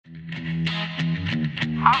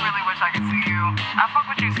I really wish I could see you. I fuck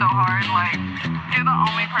with you so hard. Like, you're the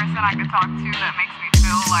only person I could talk to that makes me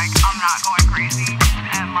feel like I'm not going crazy.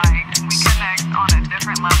 And like, we connect on a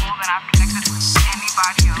different level than I've connected with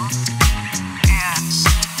anybody else. And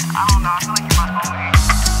I don't know, I feel like you're my soulmate.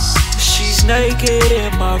 She's naked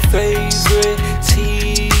in my favorite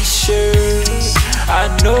t-shirt. I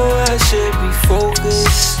know I should be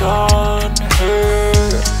focused on her.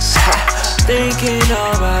 Thinking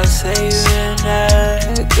about saving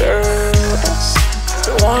that girl,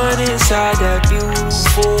 the one inside that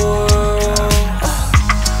beautiful world.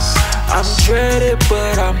 I'm dreaded,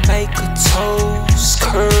 but I make a toast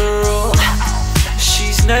curl.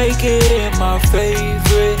 She's naked in my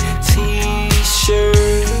favorite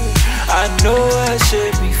t-shirt. I know I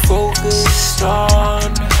should be focused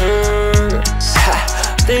on her.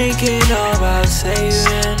 Thinking about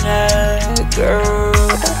saving that girl,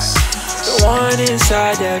 the one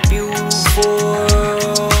inside that beautiful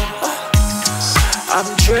world. I'm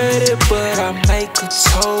dreaded, but I make a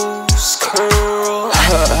toast curl.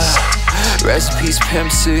 Rest in peace,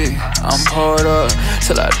 Pimp C. I'm poured up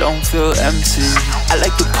till I don't feel empty. I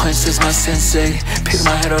like to punch, that's my sensei. Pick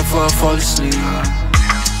my head up before I fall asleep.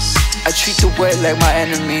 I treat the wet like my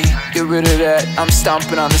enemy. Get rid of that, I'm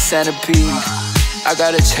stomping on the centipede. I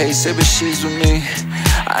gotta chase her, but she's with me.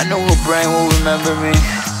 I know her brain will remember me.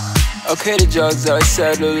 Okay, the drugs are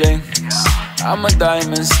settling. I'm a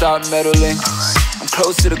diamond, stop meddling. I'm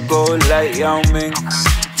close to the goal like Yao Ming.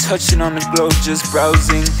 Touching on the globe, just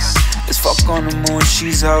browsing. It's fuck on the moon,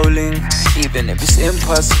 she's howling. Even if it's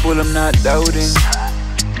impossible, I'm not doubting.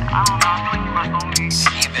 I don't know, I feel like you're my soulmate.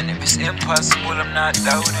 Even if it's impossible, I'm not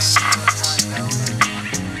doubting.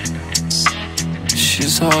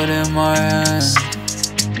 She's holding my hand.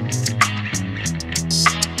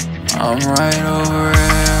 I'm right over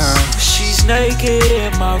here. She's naked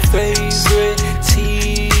in my favorite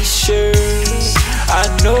t-shirt. I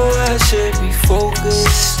know I should be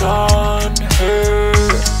focused on her.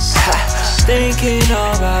 Thinking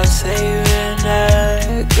about saving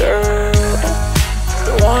that girl,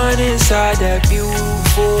 the one inside that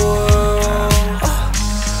beautiful world.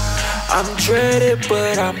 I'm dreaded,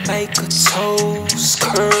 but I make a toast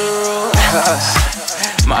curl.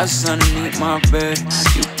 My son underneath my bed,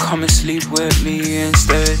 you come and sleep with me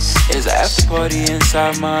instead. There's an after party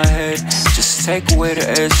inside my head. Just take away the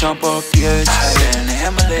edge, jump off the edge. In the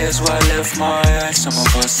Himalayas where I left my head. Some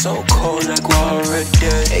of us so cold like we're already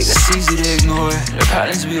dead. Hey, it's easy to ignore the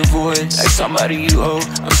patterns we avoid. Like somebody you owe,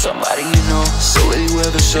 I'm somebody you know. So will you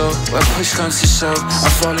ever show when push comes to shove?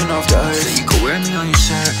 I'm falling off the earth, so you can wear me on your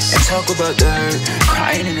shirt and talk about the hurt.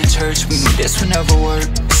 Crying in the church, we knew this would never work.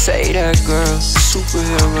 Say that girl,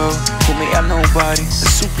 superhero. Who me, I'm nobody, a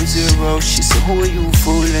super zero. She said, who are you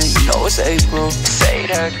fooling? You know it's April. Say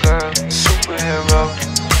that girl, superhero.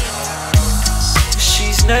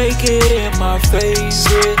 She's naked in my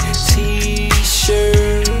favorite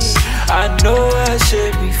t-shirt. I know I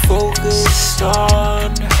should be focused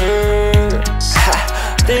on her.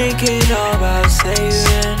 Thinking about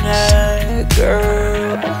saving that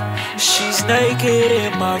girl. She's naked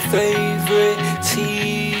in my favorite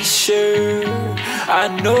t-shirt. I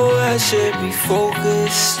know I should be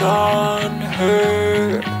focused on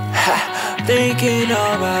her. Thinking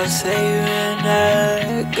about saving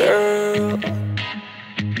that girl.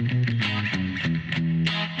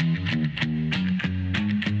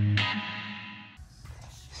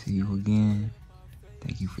 See you again.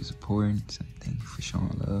 Thank you for supporting. Thank you for showing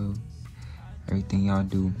love. Everything y'all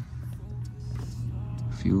do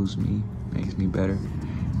fuels me, makes me better.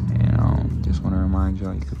 And just want to remind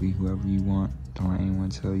y'all, you could be whoever you want. Don't let anyone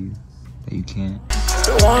tell you that you can't.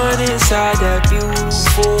 The one inside that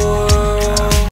beautiful world.